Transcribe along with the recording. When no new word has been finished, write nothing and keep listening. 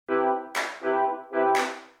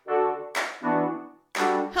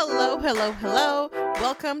Hello, hello, hello.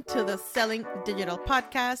 Welcome to the Selling Digital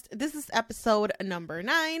Podcast. This is episode number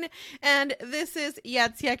 9, and this is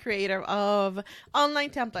Yatsia, creator of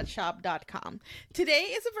OnlineTemplateShop.com. Today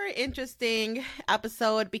is a very interesting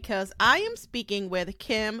episode because I am speaking with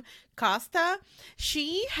Kim Costa.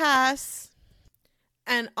 She has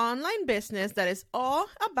an online business that is all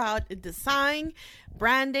about design,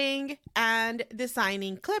 branding, and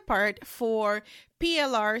designing Clipart for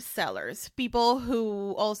PLR sellers, people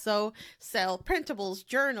who also sell printables,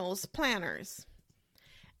 journals, planners.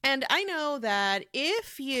 And I know that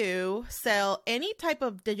if you sell any type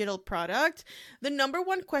of digital product, the number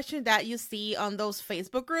one question that you see on those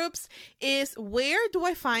Facebook groups is, where do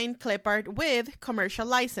I find Clipart with commercial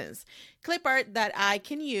license? Clipart that I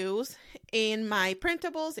can use in my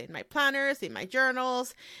printables, in my planners, in my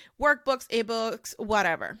journals, workbooks, ebooks,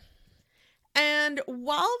 whatever. And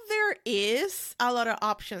while there is a lot of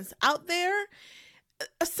options out there,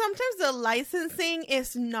 sometimes the licensing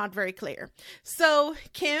is not very clear. So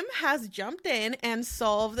Kim has jumped in and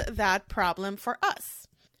solved that problem for us.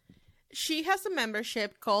 She has a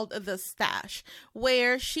membership called The Stash,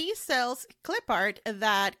 where she sells Clipart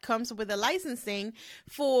that comes with a licensing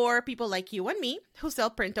for people like you and me who sell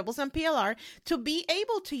printables and PLR to be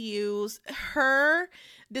able to use her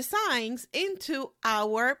designs into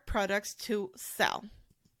our products to sell.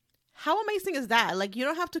 How amazing is that? Like, you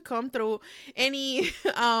don't have to come through any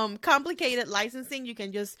complicated licensing. You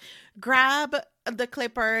can just grab the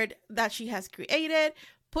Clipart that she has created,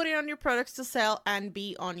 put it on your products to sell, and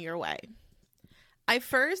be on your way. I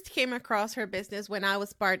first came across her business when I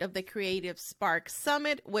was part of the Creative Spark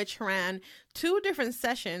Summit, which ran 2 different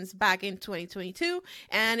sessions back in 2022,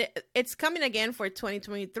 and it's coming again for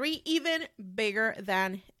 2023, even bigger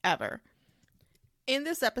than ever. In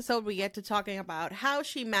this episode, we get to talking about how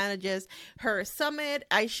she manages her summit.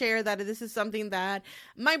 I share that this is something that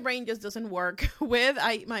my brain just doesn't work with.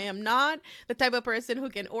 I am not the type of person who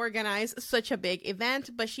can organize such a big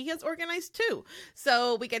event, but she has organized 2.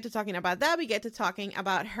 So we get to talking about that. We get to talking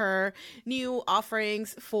about her new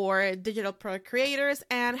offerings for digital product creators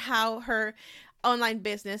and how her online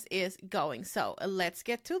business is going. So let's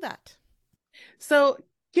get to that. So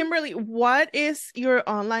Kimberly, what is your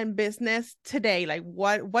online business today? Like,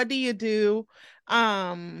 what do you do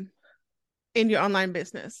in your online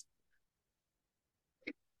business?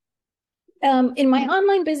 In my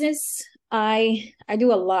online business, I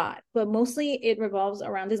do a lot, but mostly it revolves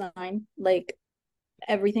around design, like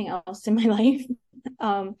everything else in my life.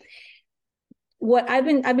 What I've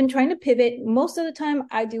been trying to pivot. Most of the time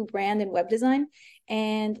I do brand and web design,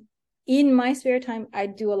 and in my spare time, I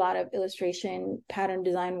do a lot of illustration, pattern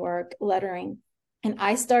design work, lettering. And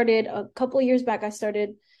I started a couple of years back, I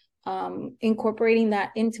started incorporating that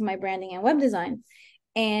into my branding and web design.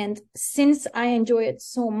 And since I enjoy it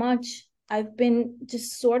so much, I've been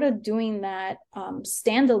just sort of doing that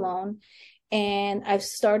standalone. And I've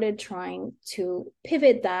started trying to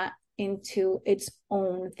pivot that into its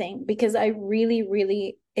own thing because I really,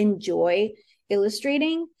 really enjoy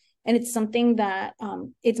illustrating. And it's something that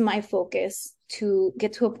it's my focus to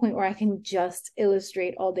get to a point where I can just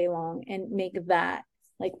illustrate all day long and make that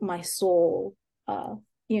like my sole,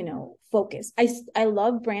 focus. I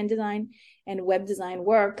love brand design and web design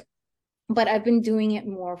work, but I've been doing it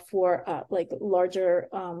more for like larger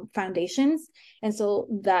foundations. And so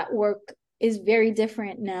that work is very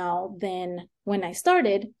different now than when I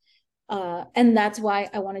started. And that's why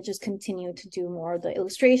I want to just continue to do more of the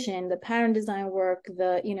illustration, the pattern design work,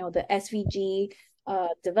 the SVG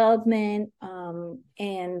development,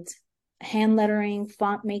 and hand lettering,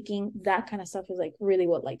 font making. That kind of stuff is like really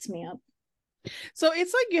what lights me up. So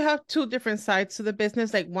it's like you have 2 different sides to the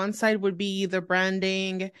business. Like, one side would be the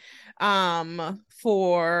branding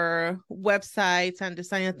for websites and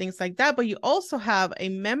design and things like that, but you also have a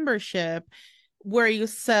membership where you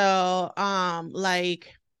sell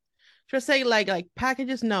just say like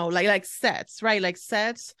packages, no, like sets, right? Like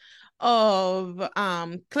sets of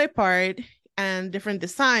Clipart and different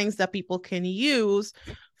designs that people can use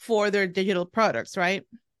for their digital products, right?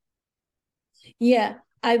 Yeah,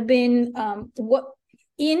 I've been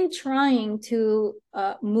trying to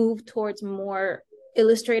move towards more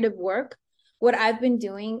illustrative work. What I've been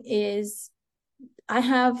doing is I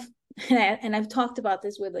have and I've talked about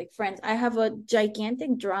this with like friends. I have a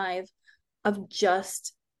gigantic drive of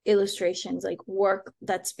just illustrations, like work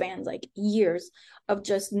that spans like years of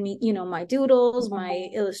just me, my doodles, my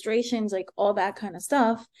illustrations, like all that kind of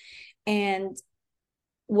stuff. And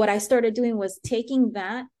what I started doing was taking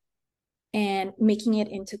that and making it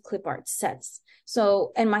into clip art sets.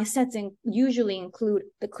 So, and my sets usually include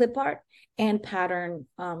the clip art and pattern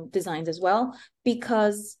designs as well,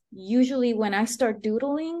 because usually when I start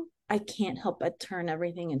doodling, I can't help but turn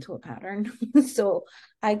everything into a pattern. So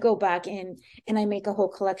I go back in and I make a whole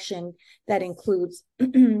collection that includes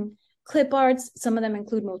clip arts. Some of them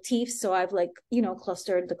include motifs. So I've like,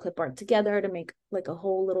 clustered the clip art together to make like a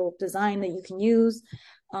whole little design that you can use.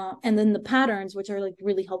 And then the patterns, which are like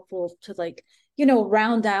really helpful to like,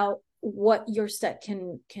 round out what your set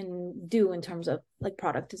can do in terms of like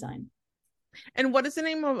product design. And what is the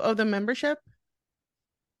name of the membership?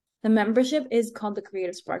 The membership is called the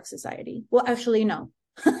Creative Spark Society. Well, actually, no.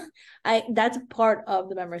 That's part of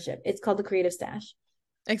the membership. It's called the Creative Stash.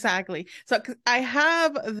 Exactly. So I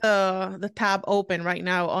have the tab open right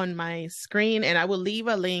now on my screen, and I will leave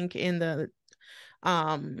a link in the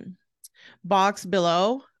um box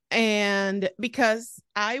below. And because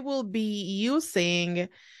I will be using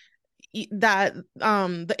that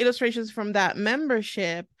the illustrations from that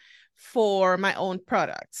membership for my own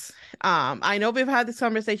products. I know we've had this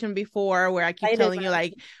conversation before where I keep telling you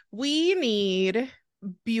like we need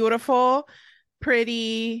beautiful,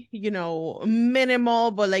 pretty, minimal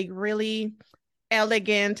but like really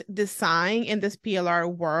elegant design in this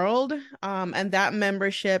PLR world. And that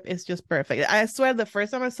membership is just perfect. I swear the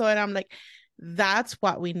first time I saw it, I'm like, that's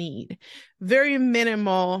what we need. Very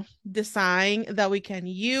minimal design that we can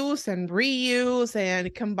use and reuse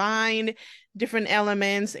and combine different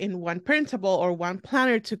elements in one printable or one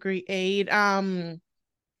planner to create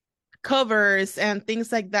covers and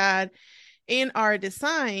things like that in our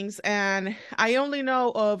designs. And I only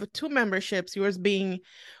know of 2 memberships, yours being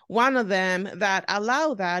one of them, that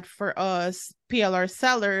allow that for us PLR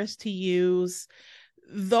sellers to use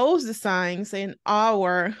those designs in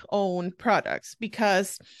our own products.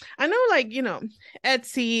 Because I know like,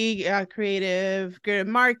 Etsy, Creative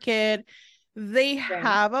Market, they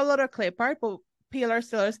have a lot of clip art, but PLR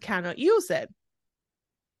sellers cannot use it.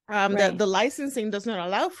 The licensing does not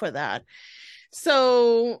allow for that.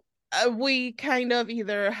 So we kind of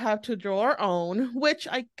either have to draw our own, which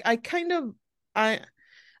I kind of I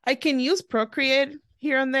can use Procreate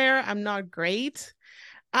here and there. I'm not great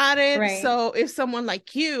at it. So if someone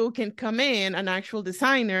like you can come in, an actual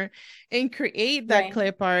designer, and create that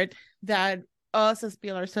clip art that us as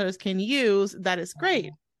PLR sellers can use, that is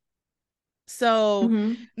great.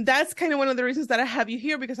 So that's kind of one of the reasons that I have you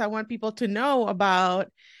here, because I want people to know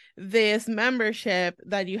about this membership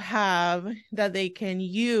that you have, that they can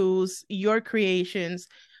use your creations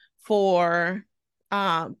for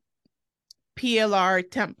PLR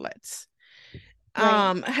templates.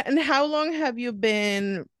 And how long have you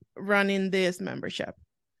been running this membership?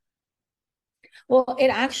 Well, it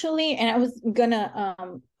actually, and I was gonna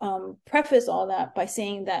preface all that by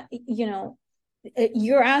saying that,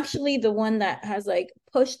 you're actually the one that has like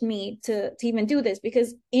pushed me to even do this,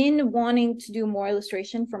 because in wanting to do more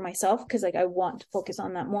illustration for myself, because like I want to focus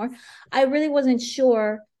on that more, I really wasn't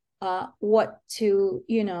sure what to,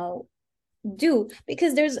 do,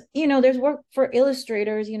 because there's work for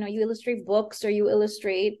illustrators, you illustrate books, or you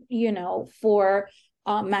illustrate, for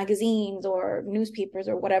magazines or newspapers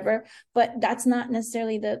or whatever, but that's not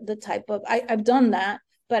necessarily the type of I've done that,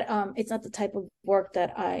 but it's not the type of work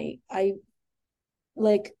that I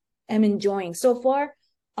like am enjoying so far.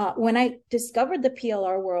 When I discovered the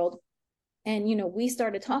PLR world, and we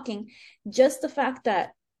started talking, just the fact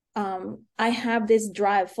that I have this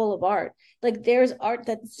drive full of art, like there's art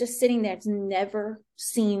that's just sitting there, it's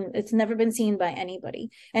never been seen by anybody.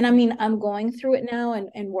 And I mean, I'm going through it now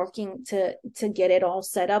and working to get it all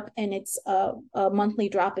set up, and it's a monthly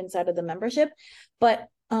drop inside of the membership. But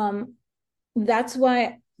that's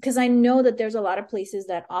why, because I know that there's a lot of places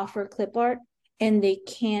that offer clip art and they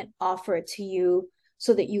can't offer it to you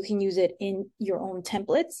so that you can use it in your own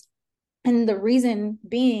templates. And the reason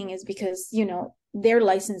being is because, they're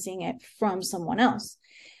licensing it from someone else.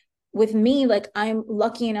 With me, like I'm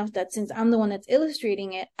lucky enough that since I'm the one that's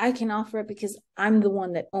illustrating it, I can offer it because I'm the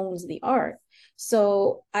one that owns the art.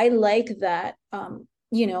 So I like that,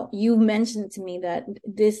 you mentioned to me that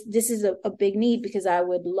this is a big need, because I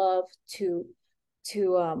would love to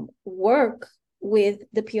work with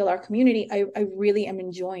the PLR community. I really am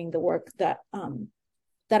enjoying the work that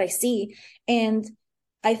I see. And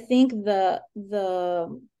I think the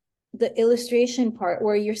illustration part,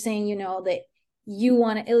 where you're saying, that you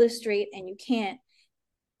want to illustrate and you can't,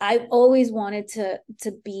 I've always wanted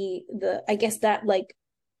to be I guess that like,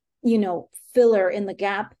 filler in the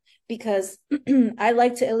gap, because I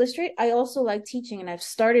like to illustrate. I also like teaching, and I've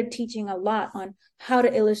started teaching a lot on how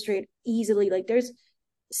to illustrate easily. Like there's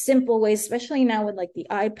simple ways, especially now with like the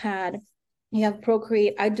iPad You have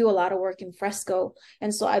Procreate. I do a lot of work in Fresco,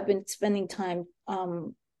 and so I've been spending time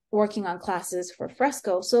working on classes for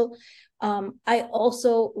Fresco. So I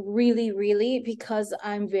also really, really, because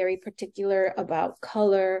I'm very particular about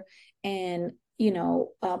color and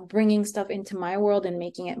bringing stuff into my world and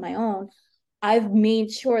making it my own. I've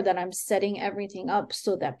made sure that I'm setting everything up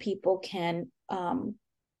so that people can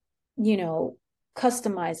you know,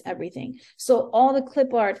 customize everything. So all the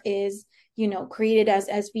clip art is, created as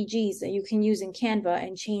SVGs that you can use in Canva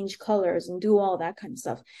and change colors and do all that kind of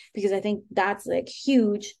stuff. Because I think that's like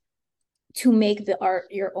huge to make the art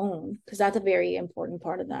your own, because that's a very important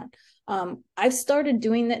part of that. I've started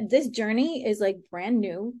doing that. This journey is like brand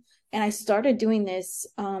new. And I started doing this,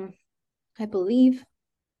 I believe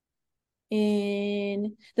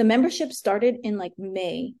in the membership started in like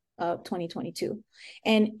May of 2022.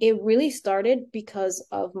 And it really started because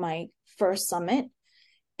of my first summit.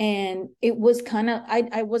 And it was kind of,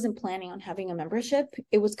 I wasn't planning on having a membership.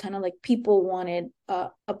 It was kind of like people wanted a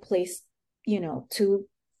place, to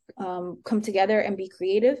come together and be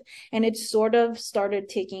creative. And it sort of started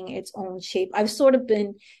taking its own shape. I've sort of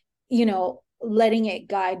been, letting it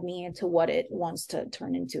guide me into what it wants to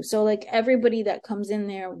turn into. So like everybody that comes in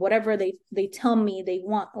there, whatever they tell me they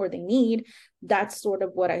want or they need, that's sort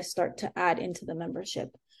of what I start to add into the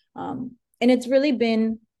membership. And it's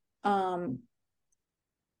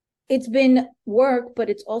been work, but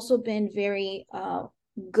it's also been very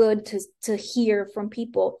good to hear from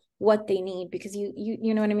people what they need, because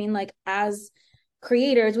you know what I mean? Like as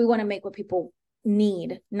creators, we want to make what people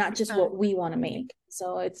need, not just what we want to make.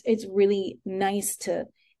 So it's really nice to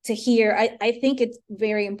hear. I think it's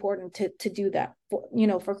very important to do that for,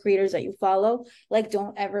 for creators that you follow. Like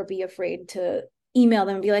don't ever be afraid to email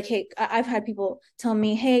them and be like, hey, I've had people tell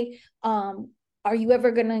me, hey, are you ever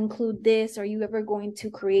going to include this? Are you ever going to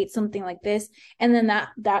create something like this? And then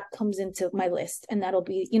that comes into my list, and that'll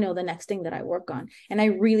be, the next thing that I work on. And I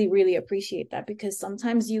really, really appreciate that, because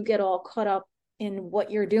sometimes you get all caught up in what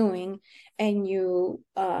you're doing, and you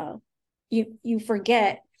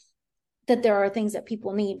forget that there are things that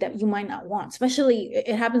people need that you might not want. Especially,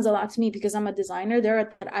 it happens a lot to me because I'm a designer. There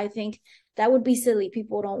are that I think that would be silly.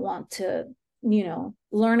 People don't want to,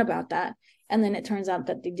 learn about that. And then it turns out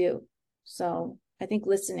that they do. So I think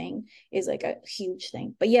listening is like a huge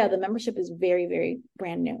thing. But yeah, the membership is very, very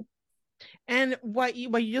brand new. And what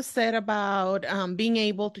you just said about being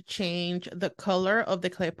able to change the color of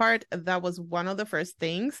the clip art, that was one of the first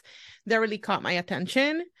things that really caught my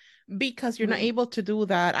attention, because you're not Mm-hmm. able to do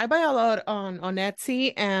that. I buy a lot on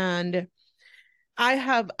Etsy, and I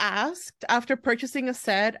have asked, after purchasing a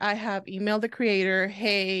set, I have emailed the creator,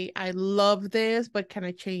 hey, I love this, but can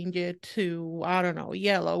I change it to, I don't know,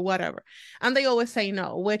 yellow, whatever. And they always say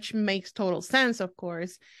no, which makes total sense, of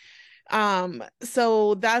course.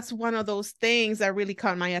 So that's one of those things that really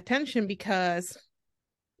caught my attention, because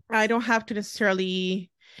I don't have to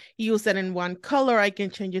necessarily use it in one color. I can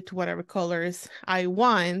change it to whatever colors I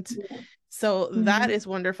want. Yeah. So that Mm-hmm. is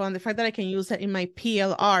wonderful. And the fact that I can use it in my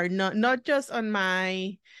PLR, not just on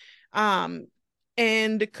my um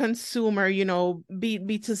end consumer,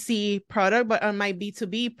 B2C product, but on my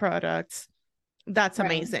B2B products, that's Right.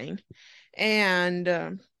 amazing. And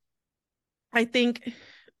I think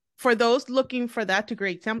for those looking for that, to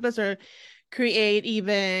create templates or create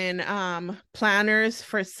even planners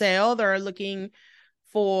for sale, that are looking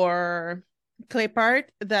for clip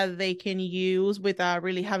art that they can use without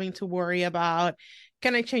really having to worry about,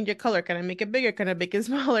 can I change a color? Can I make it bigger? Can I make it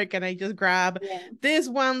smaller? Can I just grab Yeah. this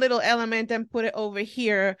one little element and put it over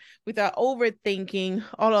here without overthinking?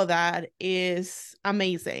 All of that is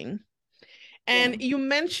amazing. Yeah. And you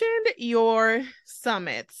mentioned your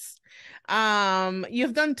summits.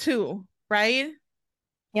 You've done two, right?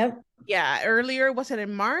 Yep. Yeah, earlier, was it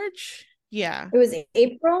in March? Yeah. It was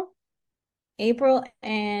April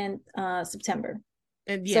and September.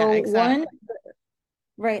 And yeah, So exactly.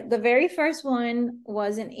 right, the very first one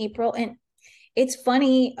was in April, and it's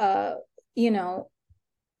funny, you know,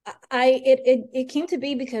 it came to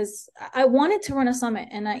be because I wanted to run a summit,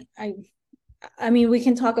 and I mean, we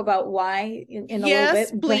can talk about why in a little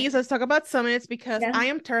Yes, bit, but please, let's talk about summits, because yeah. I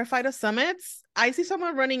am terrified of summits. I see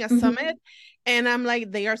someone running a summit Mhm. and I'm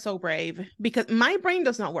like, they are so brave, because my brain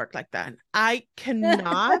does not work like that. I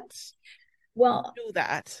cannot Well, do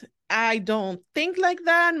that. I don't think like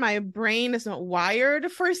that. My brain is not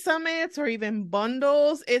wired for summits or even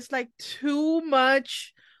bundles. It's like too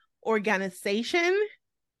much organization,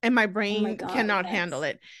 and my oh my brain God, cannot handle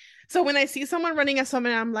yes. it. So when I see someone running a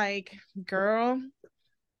summit, I'm like, girl,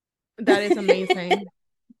 that is amazing.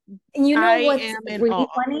 And you know I what's am in really awe.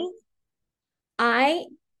 funny? I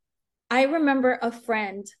I remember a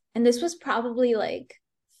friend, and this was probably like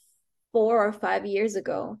 4 or 5 years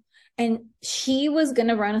ago, and she was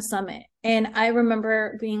gonna run a summit. And I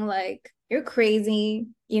remember being like, "You're crazy,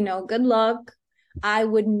 good luck." I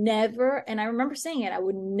would never, and I remember saying it, I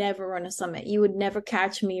would never run a summit. You would never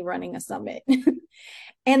catch me running a summit.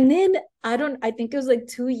 And then I think it was like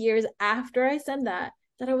 2 years after I said that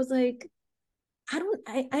I was like,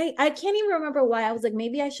 I can't even remember why. I was like,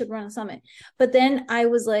 maybe I should run a summit. But then I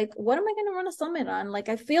was like, what am I going to run a summit on? Like,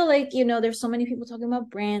 I feel like, there's so many people talking about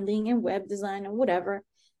branding and web design and whatever.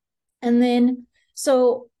 And then,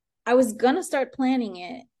 so I was going to start planning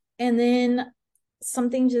it. And then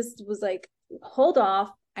something just was like, hold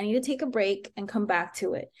off. I need to take a break and come back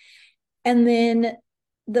to it. And then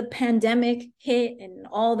the pandemic hit and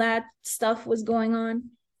all that stuff was going on.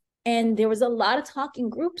 And there was a lot of talking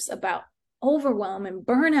groups about overwhelm and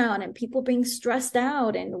burnout and people being stressed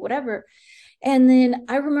out and whatever. And then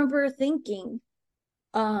I remember thinking,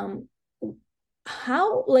 how,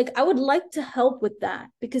 like, I would like to help with that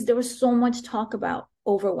because there was so much talk about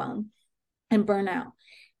overwhelm and burnout.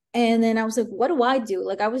 And then I was like, what do I do?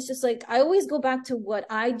 Like, I was just like, I always go back to what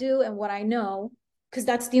I do and what I know, because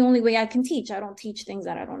that's the only way I can teach. I don't teach things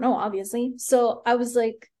that I don't know, obviously. So I was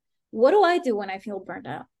like, what do I do when I feel burnt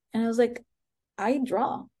out? And I was like, I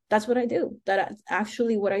draw. That's what I do. That's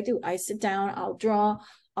actually what I do. I sit down, I'll draw,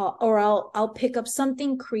 or I'll pick up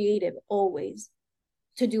something creative always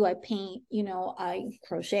to do. I paint, I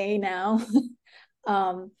crochet now.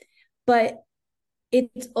 But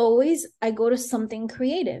it's always, I go to something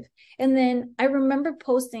creative. And then I remember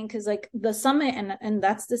posting, because like the summit, and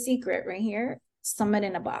that's the secret right here, Summit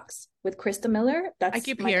in a Box with Krista Miller. I That's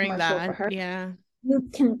keep my hearing commercial that. for her. Yeah.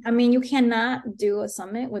 You cannot do a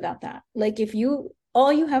summit without that. Like,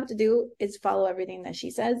 all you have to do is follow everything that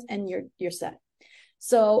she says and you're set.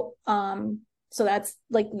 So that's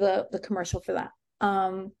like the commercial for that.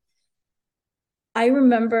 I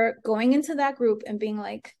remember going into that group and being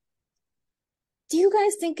like, do you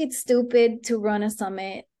guys think it's stupid to run a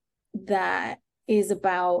summit that is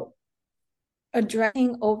about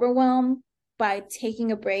addressing overwhelm by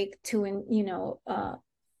taking a break to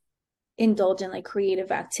indulge in like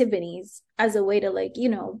creative activities as a way to like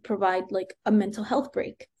provide like a mental health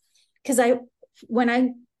break? Because when I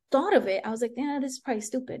thought of it, I was like, yeah, this is probably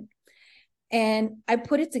stupid. And I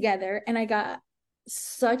put it together and I got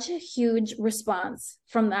such a huge response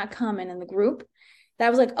from that comment in the group that I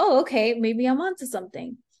was like, oh, okay, maybe I'm onto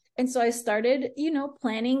something. And so I started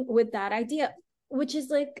planning with that idea, which is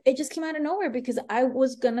like, it just came out of nowhere because I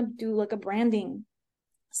was gonna do like a branding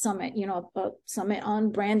summit, a summit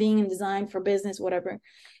on branding and design for business, whatever.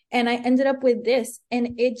 And I ended up with this,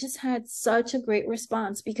 and it just had such a great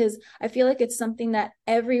response because I feel like it's something that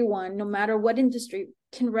everyone, no matter what industry,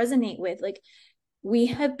 can resonate with. Like, we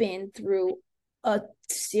have been through a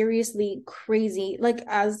seriously crazy, like,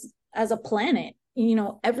 as a planet,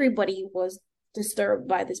 everybody was disturbed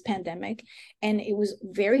by this pandemic, and it was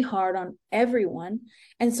very hard on everyone.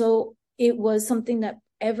 And so it was something that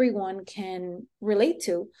everyone can relate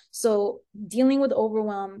to. So dealing with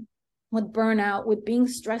overwhelm, with burnout, with being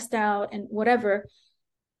stressed out and whatever,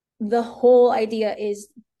 the whole idea is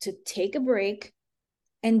to take a break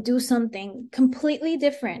and do something completely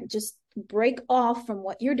different. Just break off from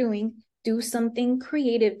what you're doing, do something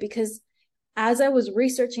creative. Because as I was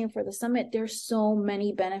researching for the summit, there's so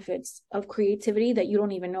many benefits of creativity that you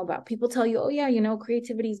don't even know about. People tell you, oh yeah,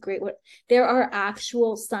 creativity is great. There are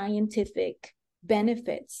actual scientific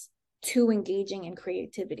benefits to engaging in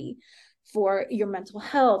creativity for your mental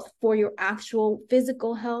health, for your actual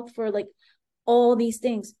physical health, for like all these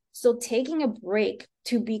things. So taking a break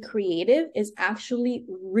to be creative is actually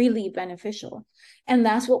really beneficial. And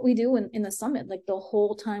that's what we do in the summit. Like, the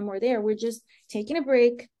whole time we're there, we're just taking a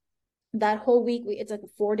break. That whole week, it's like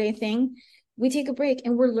a 4-day thing. We take a break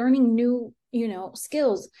and we're learning new,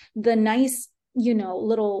 skills. The nice,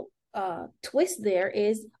 little twist there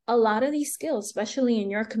is a lot of these skills, especially in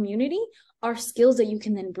your community, are skills that you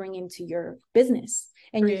can then bring into your business.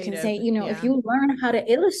 And creative. You can say, if you learn how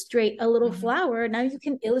to illustrate a little flower, now you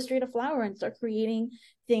can illustrate a flower and start creating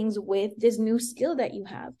things with this new skill that you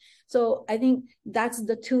have. So I think that's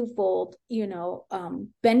the twofold,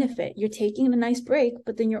 benefit. You're taking a nice break,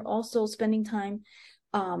 but then you're also spending time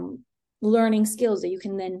learning skills that you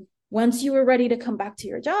can then, once you are ready to come back to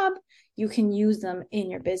your job, you can use them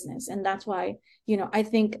in your business. And that's why, I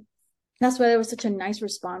think that's why there was such a nice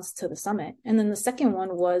response to the summit. And then the second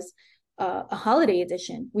one was a holiday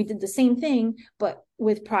edition. We did the same thing, but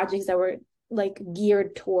with projects that were like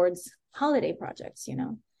geared towards holiday projects,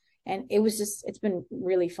 and it's been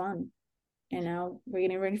really fun. And now we're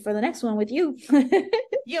getting ready for the next one with you.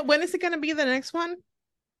 Yeah, when is it going to be the next one?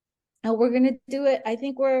 And we're gonna do it.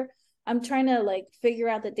 I'm trying to like figure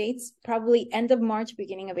out the dates, probably end of March,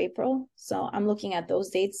 beginning of April. So I'm looking at those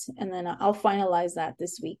dates and then I'll finalize that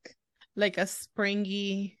this week. Like a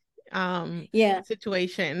springy Yeah.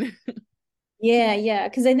 situation. Yeah.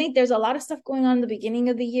 Cause I think there's a lot of stuff going on in the beginning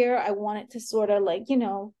of the year. I want it to sort of like,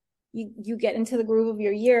 you get into the groove of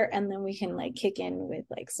your year and then we can like kick in with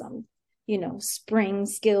like some, spring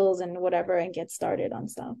skills and whatever and get started on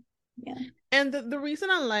stuff. Yeah. And the reason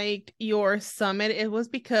I liked your summit, it was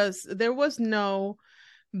because there was no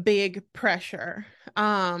big pressure.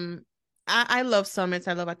 I love summits.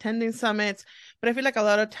 I love attending summits, but I feel like a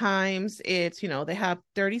lot of times it's, they have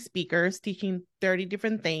 30 speakers teaching 30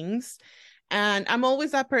 different things. And I'm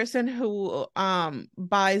always that person who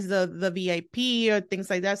buys the VIP or things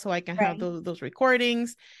like that so I can have Right. those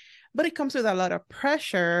recordings. But it comes with a lot of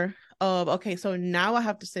pressure of, okay, so now I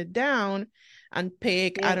have to sit down and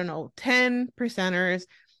pick, I Yeah. don't know, 10 presenters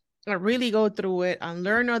and really go through it and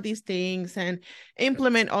learn all these things and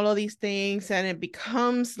implement all of these things. And it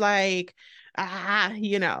becomes like,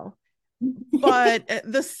 you know. But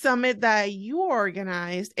the summit that you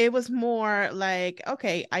organized, it was more like,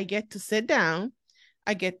 okay, I get to sit down,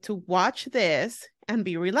 I get to watch this and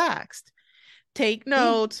be relaxed, take Yeah.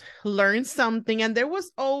 notes, learn something. And there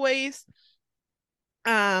was always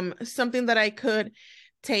something that I could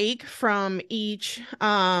take from each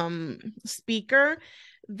speaker,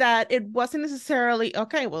 that it wasn't necessarily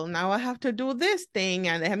okay, well now I have to do this thing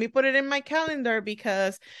and let me put it in my calendar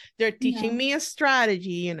because they're teaching No. me a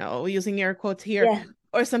strategy, using air quotes here, Yeah.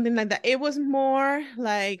 or something like that. It was more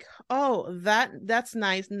like, oh, that's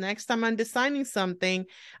nice. Next time I'm designing something,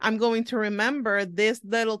 I'm going to remember this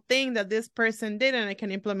little thing that this person did and I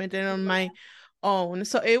can implement it on my own.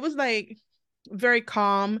 So it was like very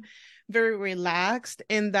calm, very relaxed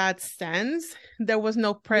in that sense. There was no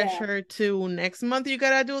Yeah. pressure to next month you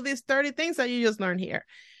gotta do these 30 things that you just learned here.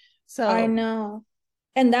 I So know.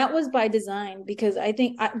 And that was by design because I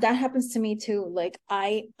think that happens to me too. Like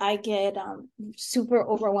I get super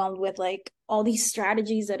overwhelmed with like all these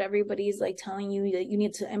strategies that everybody's like telling you that you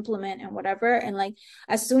need to implement and whatever. And like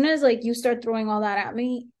as soon as like you start throwing all that at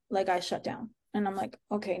me, like I shut down. And I'm like,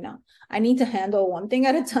 okay, no. I need to handle one thing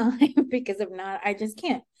at a time because if not, I just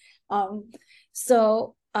can't. Um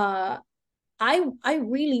so I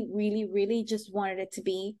really, really, really just wanted it to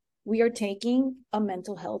be, we are taking a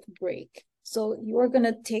mental health break. So you're going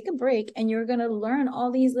to take a break and you're going to learn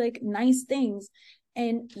all these like nice things.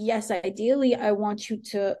 And yes, ideally, I want you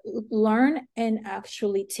to learn and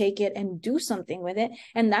actually take it and do something with it.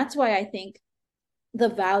 And that's why I think the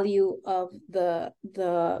value of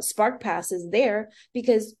the Spark Pass is there,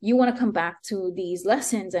 because you want to come back to these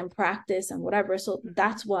lessons and practice and whatever. So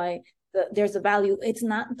that's why there's a value. It's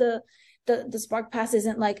not the Spark Pass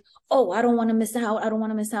isn't like, oh, I don't want to miss out. I don't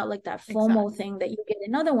want to miss out, like that FOMO exactly. thing that you get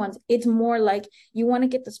in other ones. It's more like you want to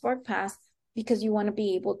get the Spark Pass because you want to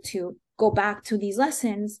be able to go back to these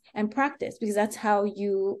lessons and practice, because that's how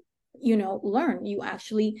learn. You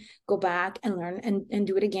actually go back and learn and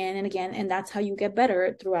do it again and again, and that's how you get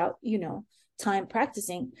better throughout time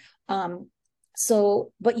practicing.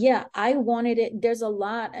 So but yeah, I wanted it. There's a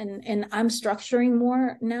lot, and I'm structuring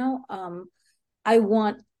more now. I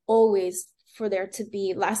want always for there to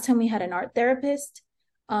be, last time we had an art therapist,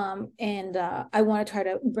 and I want to try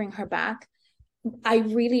to bring her back. I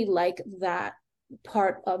really like that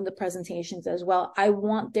part of the presentations as well. I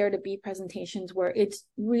want there to be presentations where it's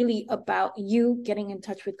really about you getting in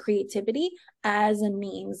touch with creativity as a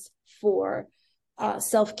means for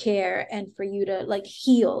self-care and for you to like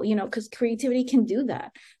heal, because creativity can do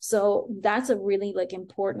that. So that's a really like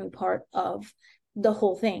important part of the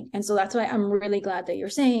whole thing. And so that's why I'm really glad that you're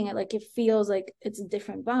saying it. Like it feels like it's a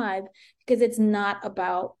different vibe because it's not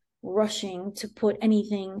about rushing to put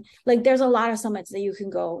anything, like there's a lot of summits that you can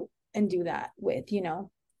go and do that with, you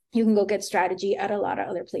can go get strategy at a lot of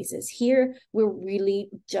other places. Here we're really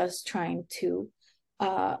just trying to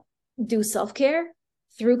uh do self-care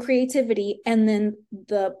through creativity, and then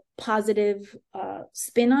the positive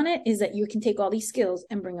spin on it is that you can take all these skills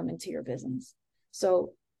and bring them into your business.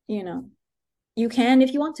 So you can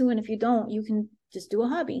if you want to, and if you don't, you can just do a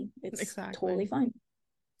hobby. It's Exactly. totally fine.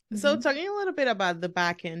 So Mm-hmm. talking a little bit about the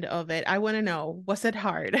back end of it, I want to know, was it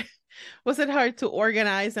hard? Was it hard to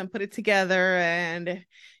organize and put it together, and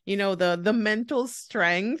the mental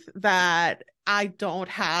strength that I don't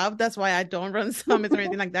have? That's why I don't run summits or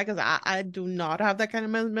anything like that, because I do not have that kind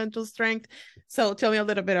of mental strength. So tell me a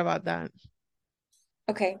little bit about that.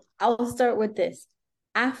 Okay, I'll start with this.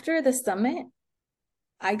 After the summit,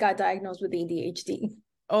 I got diagnosed with ADHD.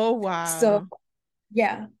 Oh, So wow.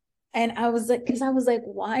 yeah. And I was like, because I was like,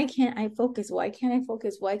 why can't I focus? Why can't I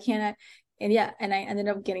focus? Why can't I? And yeah, and I ended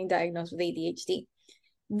up getting diagnosed with ADHD.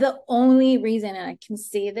 The only reason, and I can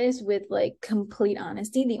say this with like complete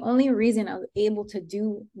honesty, the only reason I was able to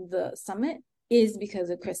do the summit is because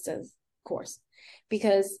of Krista's course.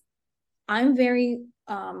 Because I'm very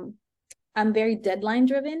I'm very deadline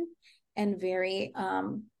driven and very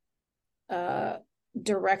uh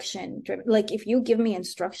direction driven. Like if you give me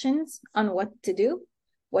instructions on what to do,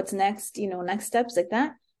 what's next, next steps like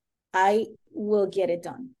that, I will get it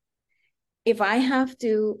done. If I have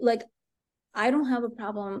to, like, I don't have a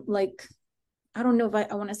problem, like, I don't know if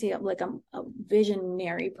I want to say like I'm a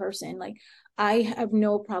visionary person. Like I have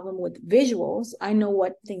no problem with visuals. I know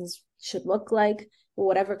what things should look like or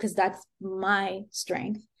whatever, because that's my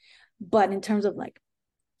strength. But in terms of like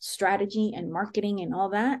strategy and marketing and all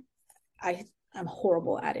that, I I'm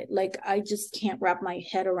horrible at it. Like I just can't wrap my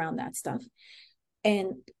head around that stuff.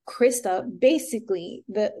 And Krista, basically,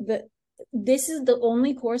 the this is the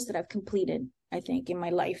only course that I've completed, I think, in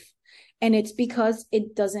my life. And it's because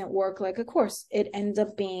it doesn't work like a course. It ends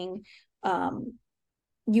up being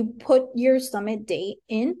you put your summit date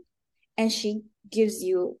in, and she gives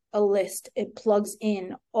you a list. It plugs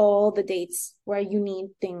in all the dates where you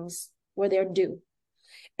need things where they're due.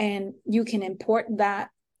 And you can import that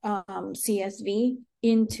CSV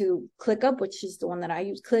into ClickUp, which is the one that I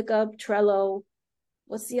use. ClickUp, Trello,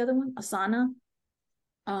 what's the other one? Asana.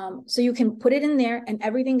 So you can put it in there and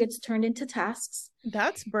everything gets turned into tasks.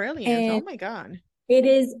 That's brilliant. Oh And my God. it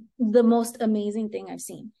is the most amazing thing I've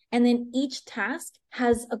seen. And then each task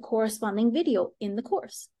has a corresponding video in the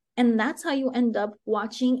course. And that's how you end up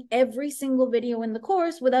watching every single video in the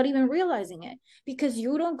course without even realizing it. Because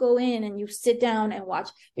you don't go in and you sit down and watch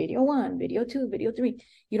video 1, video 2, video 3.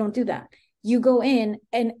 You don't do that. You go in,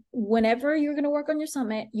 and whenever you're going to work on your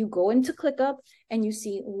summit, you go into ClickUp and you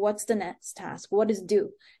see what's the next task, what is due.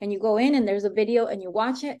 And you go in and there's a video and you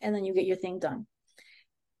watch it, and then you get your thing done.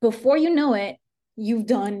 Before you know it, you've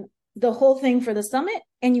done the whole thing for the summit,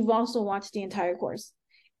 and you've also watched the entire course.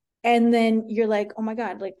 And then you're like, oh my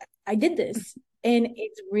God, like I did this. And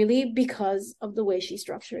it's really because of the way she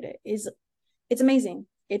structured it. It's amazing.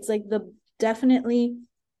 It's like definitely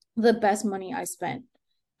the best money I spent.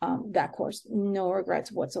 That course, no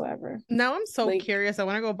regrets whatsoever. Now I'm so Like curious. I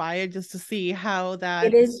want to go buy it just to see how it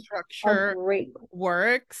that is a structure great.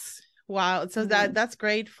 works. Wow. So Mhm. that's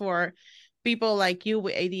great for people like you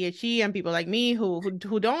with ADHD and people like me who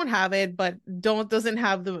don't have it, but doesn't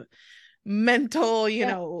have the mental,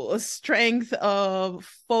 Yeah, strength of yeah.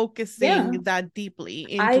 focusing that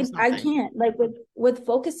deeply into I something. can't, like, with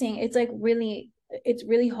focusing, it's like really, it's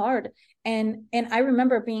really hard. And I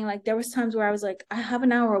remember being like, there was times where I was like, I have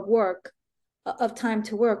an hour of work, of time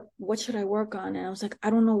to work. What should I work on? And I was like,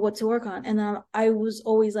 I don't know what to work on. And then I was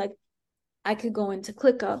always like, I could go into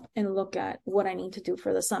ClickUp and look at what I need to do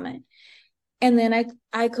for the summit. And then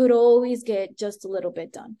I could always get just a little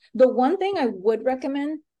bit done. The one thing I would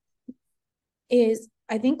recommend is,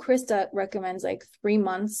 I think Krista recommends like 3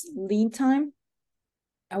 months lead time.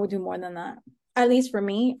 I would do more than that. At least for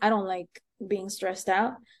me, I don't like being stressed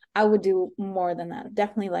out. I would do more than that.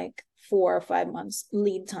 Definitely like 4 or 5 months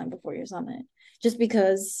lead time before your summit. Just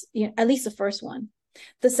because, at least the first one.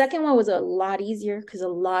 The second one was a lot easier because a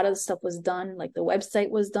lot of the stuff was done. Like the website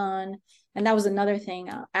was done. And that was another thing.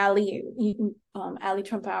 Ali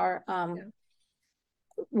Trumpauer, Yeah.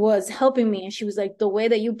 was helping me, and she was like, the way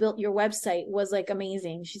that you built your website was like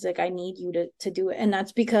amazing. She's like, I need you to do it. And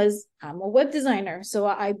that's because I'm a web designer, so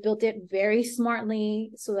I built it very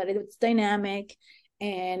smartly so that it's dynamic,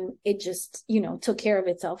 and it just took care of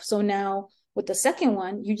itself. So now with the second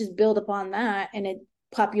one, you just build upon that and it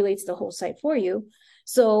populates the whole site for you.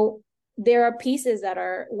 So there are pieces that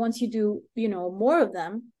are, once you do more of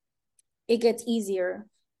them, it gets easier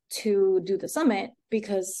to do the summit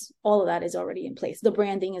because all of that is already in place. The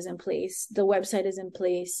branding is in place, the website is in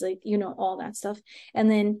place, like all that stuff. And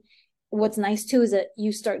then what's nice too is that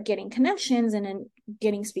you start getting connections, and then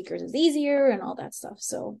getting speakers is easier and all that stuff.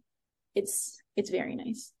 So it's very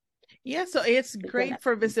nice. Yeah, so it's It's done great that.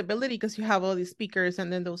 for visibility because you have all these speakers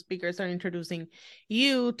and then those speakers are introducing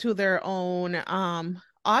you to their own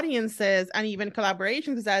audiences and even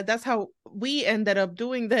collaborations, because that's how we ended up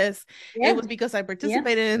doing this. It Yeah, was because I yeah,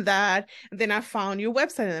 participated in that, and then I found your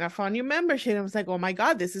website and then I found your membership. I was like, oh my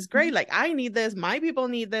God, this is great. Like I need this, my people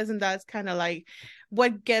need this. And that's kind of like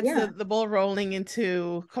what gets yeah. the ball rolling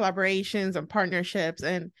into collaborations and partnerships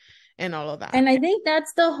and all of that. And I think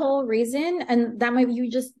that's the whole reason. And that might be, you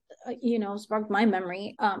just, sparked my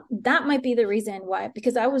memory. That might be the reason why,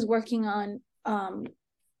 because I was working on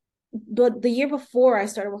but the year before I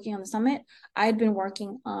started working on the summit, I had been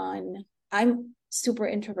working on, I'm super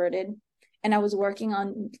introverted, and I was working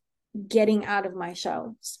on getting out of my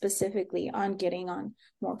shell, specifically on getting on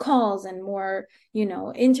more calls and more,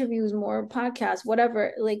 interviews, more podcasts,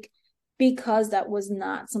 whatever, like, because that was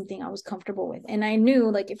not something I was comfortable with. And I knew,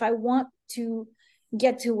 like, if I want to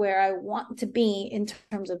get to where I want to be in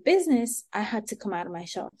terms of business, I had to come out of my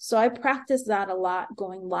shell. So I practiced that a lot,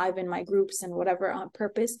 going live in my groups and whatever on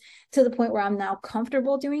purpose, to the point where I'm now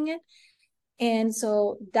comfortable doing it. And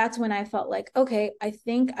so that's when I felt like, okay, I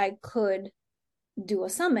think I could do a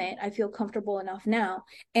summit. I feel comfortable enough now.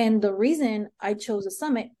 And the reason I chose a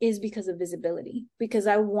summit is because of visibility, because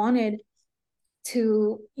I wanted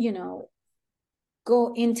to,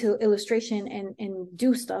 go into illustration and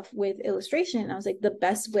do stuff with illustration. I was like, the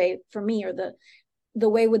best way for me, or the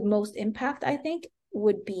way with most impact, I think,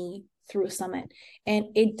 would be through a summit. And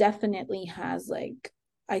it definitely has, like,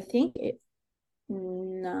 I think it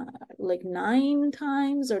like 9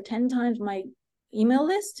 times or 10 times my email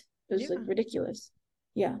list. It was like ridiculous.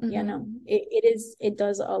 Yeah. No, it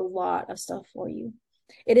does a lot of stuff for you.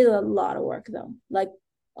 It is a lot of work though, like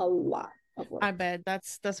a lot of work. I bet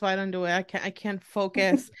that's why I don't do it. I can't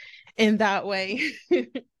focus in that way.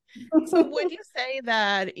 So would you say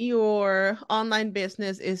that your online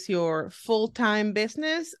business is your full-time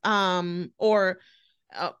business, or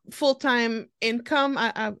full-time income,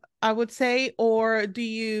 I would say, or do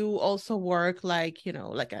you also work like,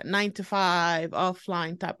 like a 9 to 5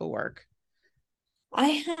 offline type of work? I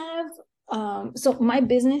have so my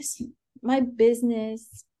business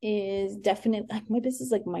is definitely, like, my business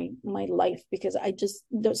is like my life, because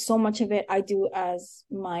there's so much of it I do as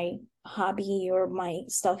my hobby or my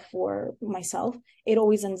stuff for myself. It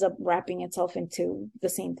always ends up wrapping itself into the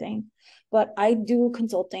same thing. But I do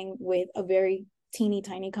consulting with a very teeny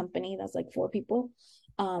tiny company that's like 4 people.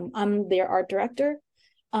 I'm their art director.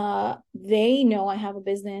 They know I have a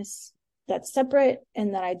business that's separate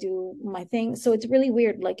and that I do my thing. So it's really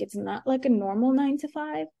weird. Like, it's not like a normal 9 to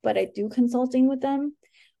 5, but I do consulting with them.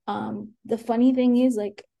 The funny thing is,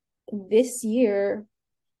 like, this year,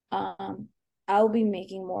 I'll be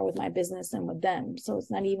making more with my business than with them. So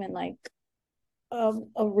it's not even like a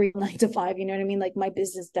real 9 to 5, you know what I mean? Like, my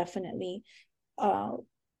business definitely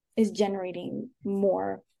is generating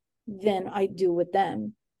more than I do with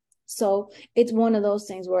them. So it's one of those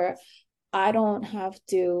things where I don't have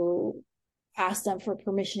to ask them for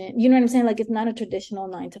permission. You know what I'm saying? Like, it's not a traditional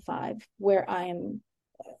 9 to 5 where I am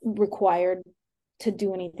required to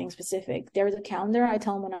do anything specific. There's a calendar. I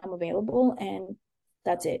tell them when I'm available, and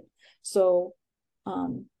that's it. So,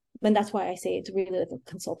 and that's why I say it's really like a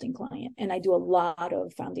consulting client. And I do a lot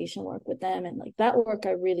of foundation work with them, and like that work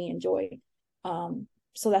I really enjoy.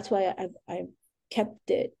 So that's why I've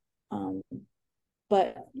kept it.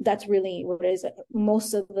 But that's really what it is.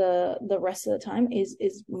 Most of the rest of the time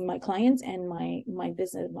is my clients and my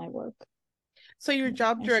business, my work. So your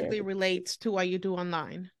job I share. directly relates to what you do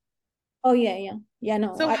online. Oh yeah.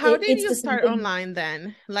 No, So how did it's you the same start thing. online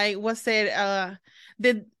then? Like, was it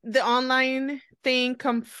did the online thing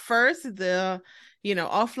come first? The,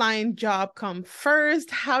 offline job come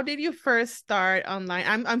first? How did you first start online?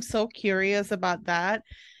 I'm so curious about that.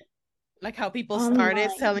 Like how people started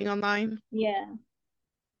Online. selling online. Yeah.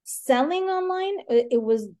 Selling online, it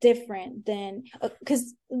was different than,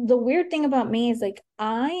 because the weird thing about me is, like,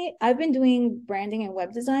 I've been doing branding and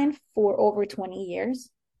web design for over 20 years,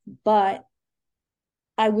 but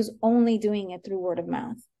I was only doing it through word of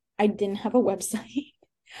mouth. I didn't have a website.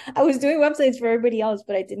 I was doing websites for everybody else,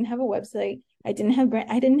 but I didn't have a website. I didn't have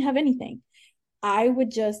brand. I didn't have anything. I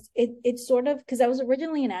would just, it's sort of, because I was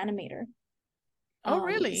originally an animator. Oh,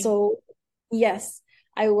 really? So yes,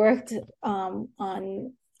 I worked on,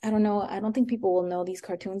 I don't know, I don't think people will know these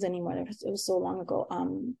cartoons anymore. It was so long ago.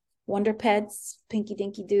 Wonder Pets, Pinky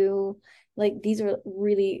Dinky Doo, like, these are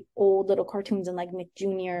really old little cartoons, and like Nick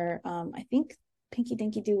Jr. I think Pinky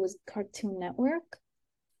Dinky Doo was Cartoon Network.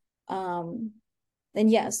 Um, and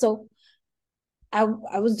yeah, so I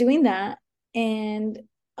was doing that, and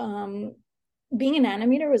being an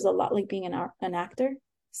animator was a lot like being an actor.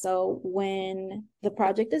 So when the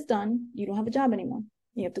project is done, you don't have a job anymore.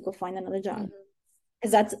 You have to go find another job, Mhm.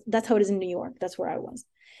 because that's how it is in New York. That's where I was.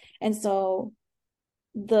 And so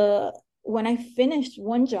the when I finished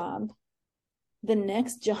one job, the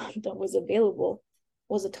next job that was available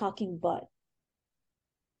was a talking butt,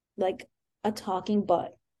 like a talking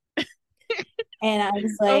butt. And I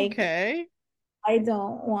was like, Okay. I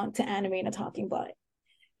don't want to animate a talking butt.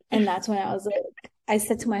 And that's when I was like, I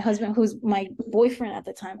said to my husband, who's my boyfriend at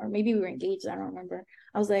the time, or maybe we were engaged, I don't remember.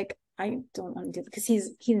 I was like, I don't want to do it, because he's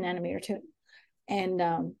an animator too.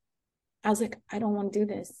 And I was like, I don't want to do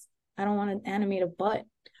this. I don't want to animate a butt.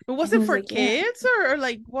 But was And he it was for like, yeah. kids or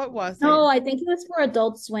like what was it? No, I think it was for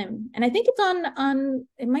Adult Swim. And I think it's on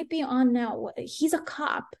it might be on now. He's a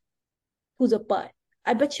cop who's a butt.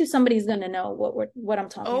 I bet you somebody's gonna know what I'm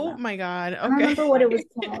talking Oh about. my God. I don't Okay. remember what it was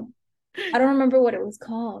called. I don't remember what it was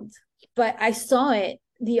called, but I saw it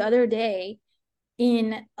the other day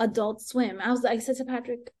in Adult Swim. I said to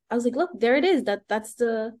Patrick, I was like, look, there it is. That's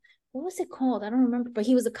the, what was it called? I don't remember, but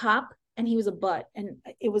he was a cop and he was a butt, and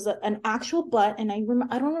it was an actual butt. And I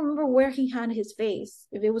don't remember where he had his face,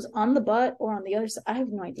 if it was on the butt or on the other side. I have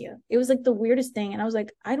no idea. It was like the weirdest thing, and I was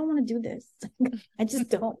like, I don't want to do this. I just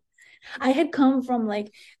don't. I had come from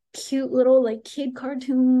like cute little like kid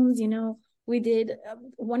cartoons, we did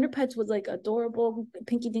Wonder Pets was like adorable.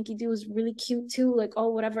 Pinky Dinky Doo was really cute too, like oh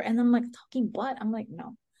whatever. And I'm like talking butt. I'm like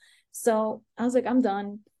no. So I was like I'm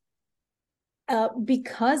done.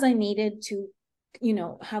 Because I needed to,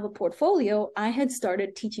 have a portfolio. I had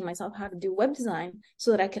started teaching myself how to do web design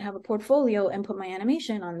so that I could have a portfolio and put my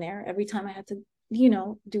animation on there every time I had to,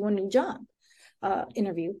 do a new job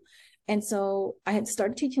interview. And so I had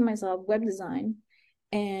started teaching myself web design,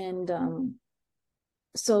 and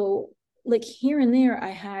so like here and there I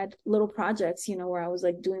had little projects, where I was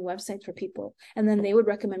like doing websites for people, and then they would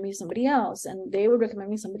recommend me somebody else and they would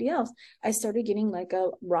recommend me somebody else. I started getting like a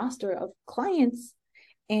roster of clients.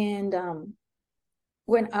 And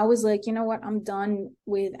when I was like, you know what, I'm done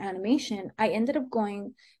with animation, I ended up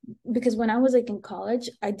going, because when I was like in college,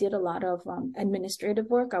 I did a lot of administrative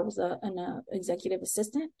work. I was an executive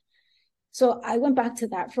assistant. So I went back to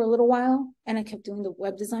that for a little while, and I kept doing the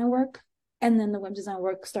web design work. And then the web design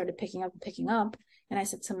work started picking up and picking up. And I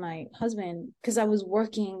said to my husband, because I was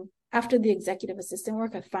working after the executive assistant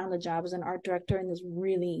work, I found a job as an art director in this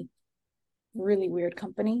really, really weird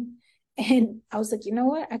company. And I was like, you know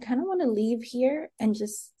what? I kind of want to leave here and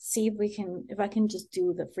just see if I can just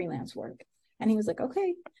do the freelance work. And he was like,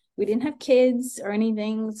 okay. We didn't have kids or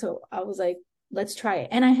anything. So I was like, let's try it.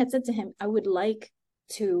 And I had said to him, I would like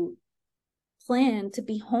to plan to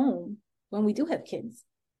be home when we do have kids.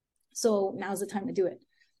 So now's the time to do it.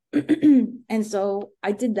 And so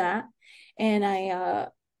I did that. And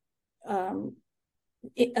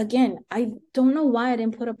again, I don't know why I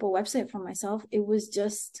didn't put up a website for myself. It was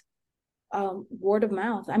just word of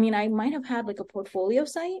mouth. I mean, I might have had like a portfolio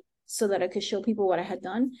site so that I could show people what I had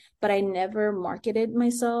done, but I never marketed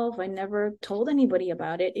myself. I never told anybody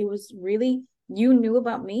about it. It was really, you knew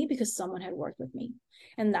about me because someone had worked with me.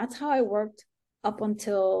 And that's how I worked up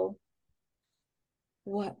until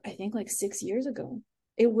what I think like 6 years ago.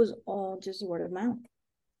 It was all just word of mouth.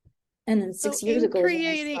 And then So 6 years in ago is when I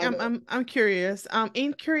creating, started. I'm curious.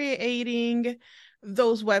 In creating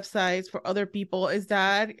those websites for other people, is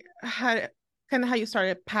that how kind of how you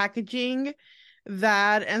started packaging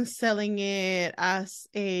that and selling it as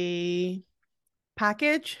a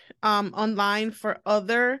package online for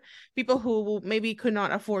other people who maybe could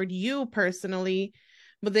not afford you personally,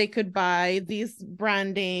 but they could buy these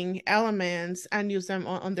branding elements and use them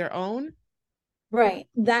on their own? Right.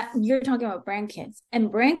 That you're talking about brand kits.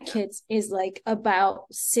 And brand kits is like about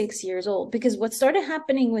 6 years old, because what started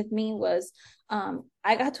happening with me was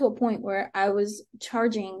I got to a point where I was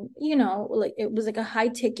charging, like it was like a high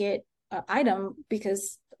ticket item,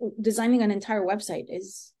 because designing an entire website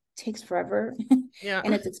is takes forever Yeah.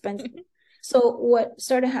 and it's expensive. So what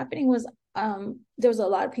started happening was there was a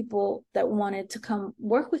lot of people that wanted to come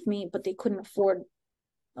work with me, but they couldn't afford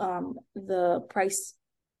the price,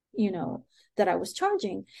 you know, that I was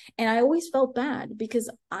charging. And I always felt bad because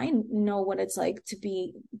I know what it's like to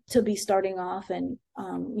be starting off and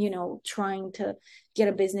trying to get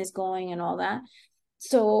a business going and all that.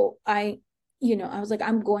 So I was like,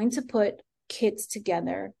 I'm going to put kits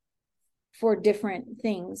together for different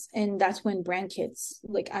things. And that's when brand kits,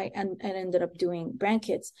 like I ended up doing brand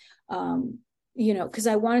kits, because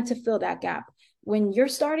I wanted to fill that gap. When you're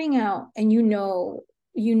starting out and you know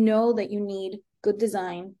that you need good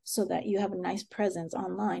design so that you have a nice presence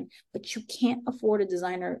online, but you can't afford a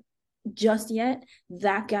designer just yet,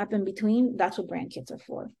 that gap in between, that's what brand kits are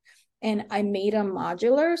for. And I made them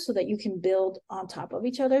modular so that you can build on top of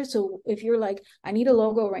each other. So if you're like, I need a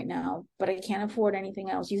logo right now, but I can't afford anything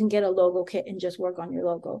else, you can get a logo kit and just work on your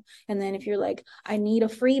logo. And then if you're like, I need a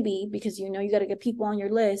freebie because you got to get people on your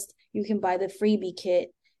list, you can buy the freebie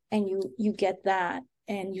kit and you get that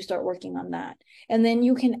and you start working on that. And then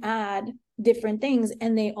you can add different things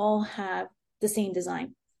and they all have the same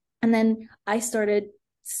design. And then I started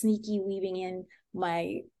sneaky weaving in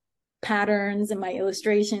my patterns and my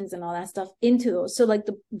illustrations and all that stuff into those. So like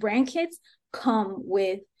the brand kits come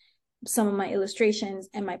with some of my illustrations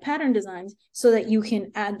and my pattern designs so that you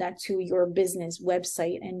can add that to your business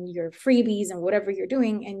website and your freebies and whatever you're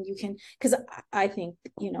doing. And you can, because I think,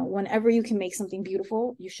 whenever you can make something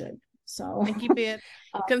beautiful, you should. So And keep it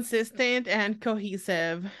uh, consistent and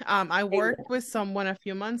cohesive. I worked exactly. with someone a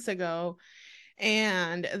few months ago,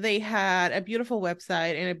 and they had a beautiful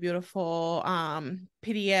website and a beautiful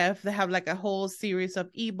PDF. They have like a whole series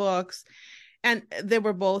of ebooks, and they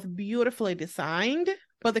were both beautifully designed,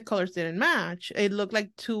 but the colors didn't match. It looked like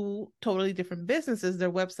two totally different businesses.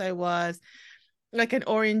 Their website was like an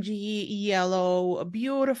orangey yellow, a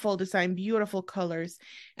beautiful design, beautiful colors.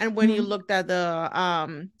 And when you Mm-hmm. looked at the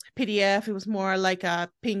PDF, it was more like a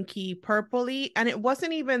pinky purpley, and it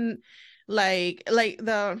wasn't even like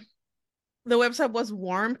the website was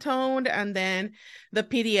warm toned, and then the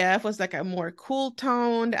PDF was like a more cool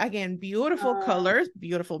toned, again, beautiful colors,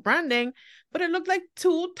 beautiful branding, but it looked like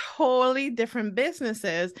two totally different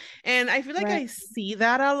businesses. And I feel like Right. I see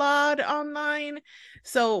that a lot online.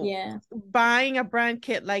 So Yeah. buying a brand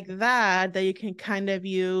kit like that you can kind of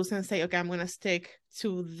use and say, okay, I'm going to stick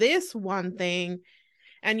to this one thing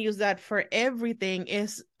and use that for everything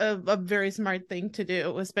is a very smart thing to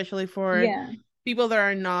do, especially for Yeah. people that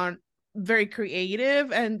are not very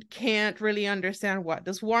creative and can't really understand what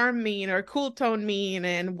does warm mean or cool tone mean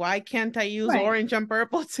and why can't I use Right. orange and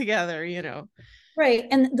purple together. Right.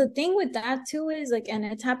 And the thing with that too is like, and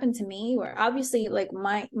it's happened to me where obviously like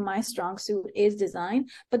my strong suit is design,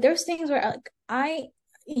 but there's things where like I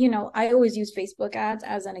always use Facebook ads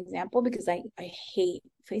as an example because I hate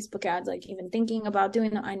Facebook ads, like even thinking about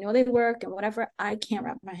doing them. I know they work and whatever. I can't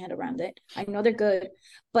wrap my head around it. I know they're good,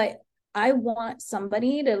 but I want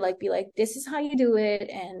somebody to like be like, this is how you do it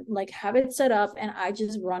and like have it set up and I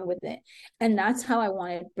just run with it. And that's how I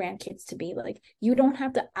wanted brand kits to be. Like, you don't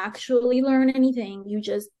have to actually learn anything. You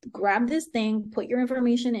just grab this thing, put your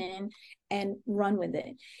information in, and run with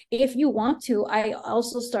it. If you want to, I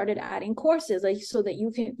also started adding courses, like so that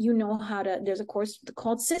you can, how to, there's a course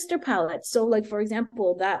called Sister Palettes. So, like, for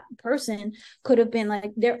example, that person could have been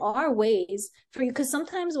like, there are ways for you, because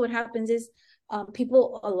sometimes what happens is a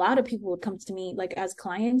lot of people would come to me like as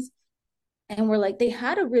clients and were like, they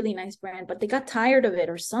had a really nice brand but they got tired of it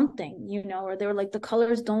or something, or they were like, the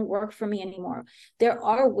colors don't work for me anymore. There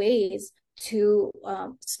are ways to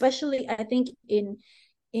especially I think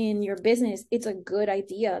in your business, it's a good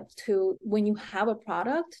idea to, when you have a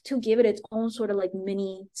product, to give it its own sort of like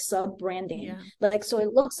mini sub branding, Yeah. like so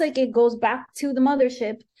it looks like it goes back to the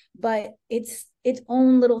mothership, but it's its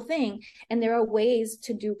own little thing. And there are ways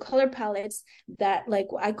to do color palettes that, like,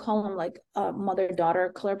 I call them like mother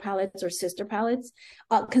daughter color palettes or sister palettes,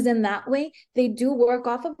 because in that way they do work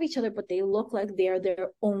off of each other, but they look like they're their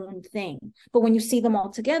own thing. But when you see them all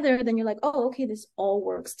together, then you're like, oh, okay, this all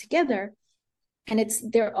works together. And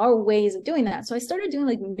there are ways of doing that. So I started doing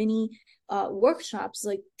like mini workshops,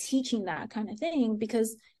 like teaching that kind of thing,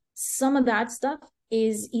 because some of that stuff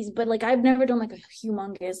is easy, but like I've never done like a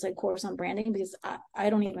humongous like course on branding because I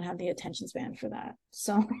don't even have the attention span for that.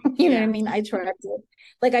 So you know what I Yeah. mean? I try to,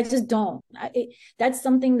 like, I just don't. That's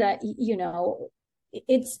something that,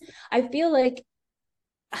 it's, I feel like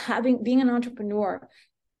being an entrepreneur,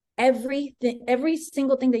 every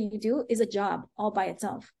single thing that you do is a job all by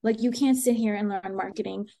itself. Like, you can't sit here and learn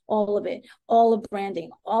marketing, all of it, all of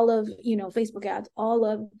branding, all of Facebook ads, all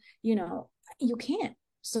of you can't.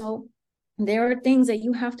 So there are things that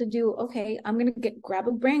you have to do. Okay, I'm gonna grab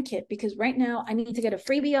a brand kit because right now I need to get a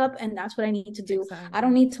freebie up, and that's what I need to do. I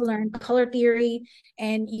don't Exactly. need to learn color theory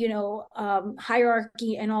and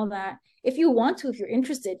hierarchy and all that. If you want to, if you're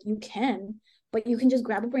interested, you can, but you can just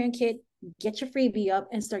grab a brand kit, get your freebie up,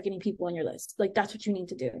 and start getting people on your list. Like, that's what you need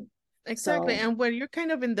to do. Exactly. So And when you're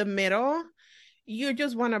kind of in the middle, you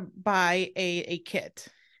just want to buy a kit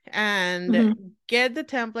and mhm. get the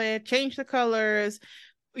template, change the colors,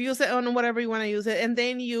 use it on whatever you want to use it, and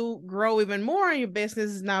then you grow even more. Your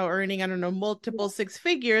business is now earning, I don't know, multiple six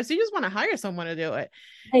figures. You just want to hire someone to do it.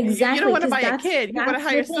 You don't Exactly, want to because buy a kit. You want to that's the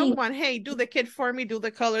hire thing. someone. Hey, do the kit for me, do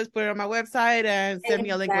the colors, put it on my website, and send me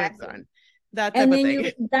a link when it's Exactly. done. That type And of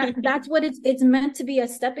then thing. that's what it's meant to be, a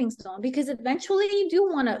stepping stone, because eventually you do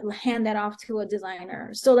want to hand that off to a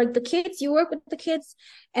designer. So like the kids, you work with the kids,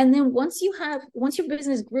 and then once your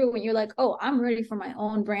business grew and you're like, oh, I'm ready for my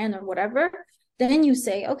own brand or whatever, then you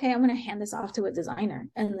say, okay, I'm going to hand this off to a designer,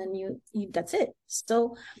 and then you that's it.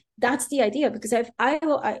 So that's the idea, because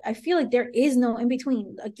I feel like there is no in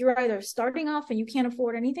between. Like, you're either starting off and you can't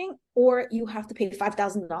afford anything, or you have to pay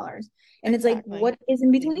 $5,000, and it's like, Exactly. what is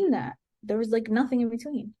in between that? There was like nothing in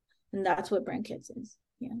between. And that's what brand kits is.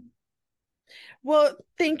 Yeah. Well,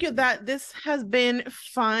 thank you. That this has been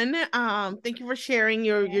fun. Thank you for sharing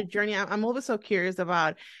your journey. I'm always so curious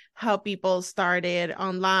about how people started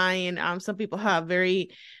online. Some people have very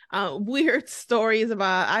weird stories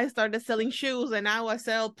about I started selling shoes and now I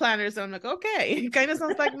sell planners. So I'm like, okay, it kind of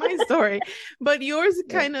sounds like my story, but yours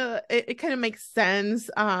Yeah. kind of it kind of makes sense.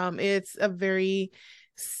 It's a very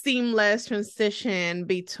seamless transition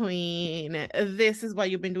between this is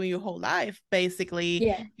what you've been doing your whole life, basically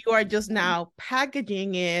Yeah. you are just Yeah. now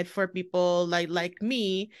packaging it for people like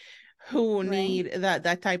me who Right. need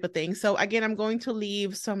that type of thing. So again, I'm going to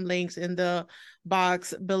leave some links in the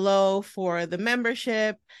box below for the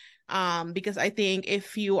membership. Because I think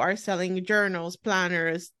if you are selling journals,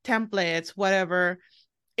 planners, templates, whatever,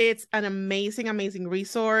 it's an amazing, amazing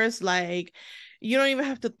resource. Like you don't even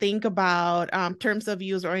have to think about terms of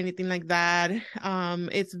use or anything like that.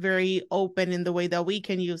 It's very open in the way that we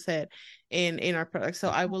can use it in our product. So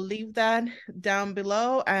I will leave that down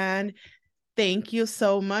below. And thank you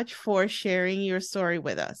so much for sharing your story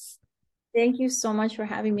with us. Thank you so much for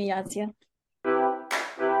having me, Yatia.